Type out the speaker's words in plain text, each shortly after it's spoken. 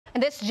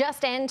And this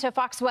just into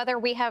Fox Weather,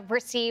 we have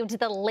received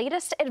the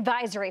latest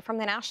advisory from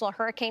the National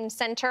Hurricane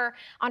Center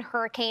on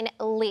Hurricane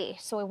Lee.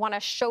 So we want to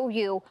show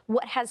you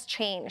what has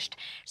changed.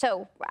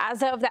 So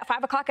as of that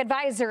 5 o'clock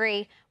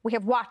advisory, we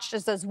have watched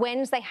as those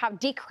winds, they have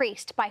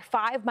decreased by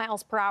 5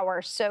 miles per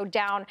hour, so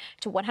down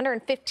to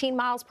 115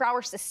 miles per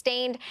hour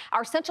sustained.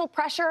 Our central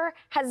pressure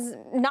has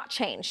not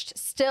changed,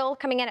 still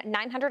coming in at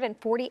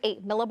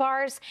 948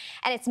 millibars,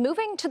 and it's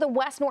moving to the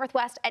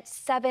west-northwest at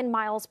 7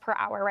 miles per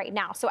hour right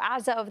now. So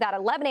as of that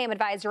 11 a.m.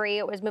 advisory,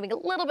 it was moving a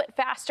little bit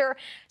faster,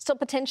 still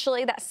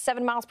potentially that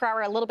 7 miles per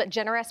hour, a little bit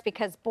generous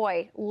because,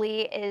 boy,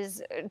 Lee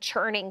is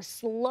churning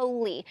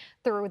slowly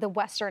through the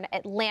western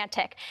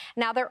Atlantic.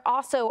 Now, there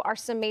also are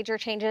some major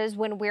changes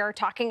when we're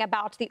talking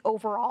about the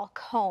overall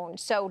cone.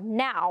 So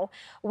now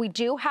we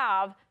do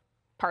have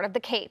part of the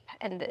Cape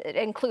and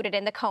included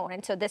in the cone.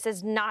 And so this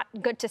is not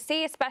good to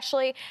see,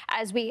 especially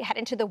as we head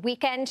into the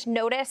weekend.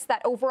 Notice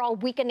that overall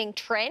weakening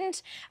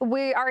trend.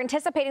 We are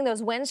anticipating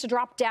those winds to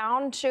drop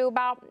down to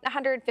about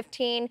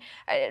 115,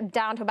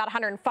 down to about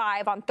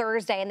 105 on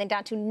Thursday, and then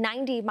down to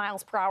 90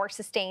 miles per hour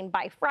sustained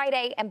by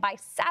Friday. And by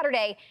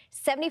Saturday,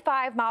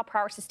 75 mile per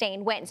hour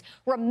sustained winds.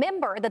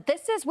 Remember that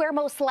this is where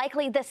most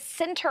likely the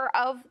center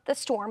of the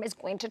storm is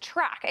going to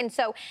track. And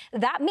so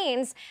that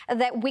means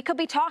that we could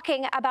be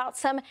talking about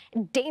some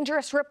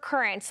dangerous rip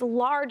currents,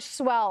 large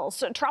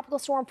swells, tropical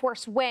storm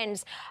force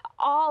winds.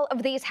 All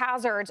of these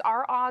hazards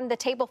are on the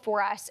table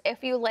for us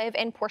if you live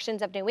in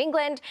portions of New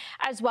England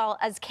as well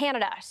as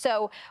Canada.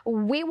 So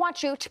we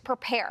want you to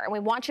prepare, and we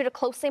want you to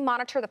closely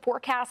monitor the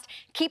forecast.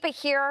 Keep it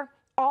here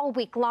all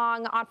week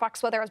long on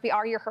Fox Weather as we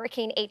are your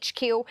Hurricane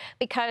HQ,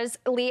 because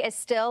Lee is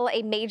still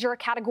a major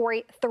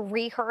Category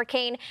 3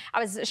 hurricane. I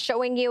was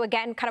showing you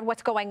again kind of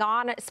what's going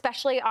on,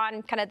 especially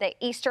on kind of the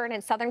eastern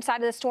and southern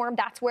side of the storm.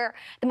 That's where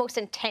the most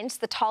intense,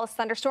 the tallest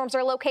thunderstorms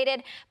are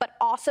located. But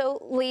also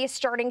Lee is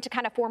starting to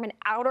kind of form an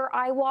outer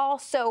eye wall.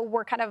 So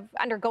we're kind of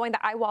undergoing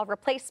the eye wall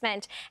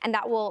replacement, and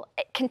that will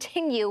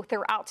continue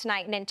throughout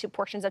tonight and into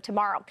portions of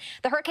tomorrow.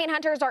 The hurricane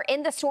hunters are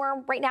in the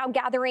storm right now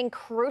gathering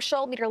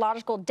crucial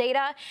meteorological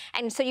data.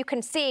 And so you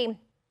can see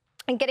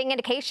and getting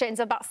indications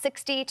of about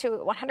 60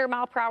 to 100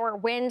 mile per hour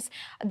winds.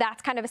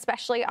 That's kind of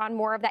especially on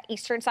more of that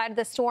eastern side of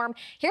the storm.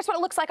 Here's what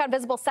it looks like on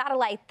visible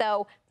satellite,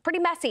 though. Pretty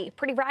messy,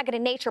 pretty ragged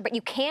in nature, but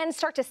you can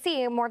start to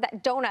see more of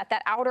that donut,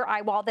 that outer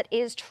eye wall that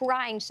is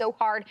trying so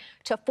hard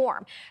to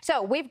form.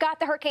 So we've got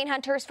the hurricane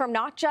hunters from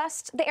not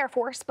just the Air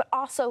Force, but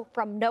also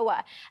from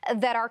NOAA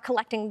that are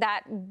collecting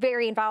that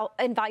very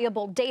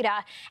invaluable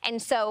data.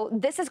 And so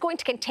this is going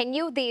to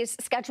continue these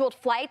scheduled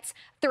flights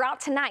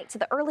throughout tonight, so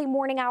the early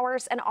morning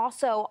hours, and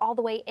also all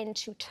the way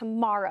into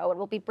tomorrow. And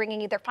we'll be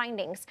bringing you their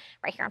findings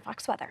right here on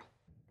Fox Weather.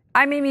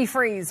 I'm Amy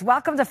Freeze.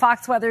 Welcome to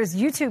Fox Weather's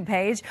YouTube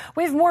page.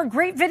 We have more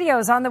great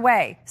videos on the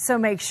way, so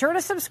make sure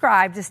to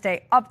subscribe to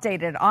stay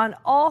updated on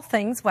all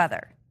things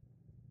weather.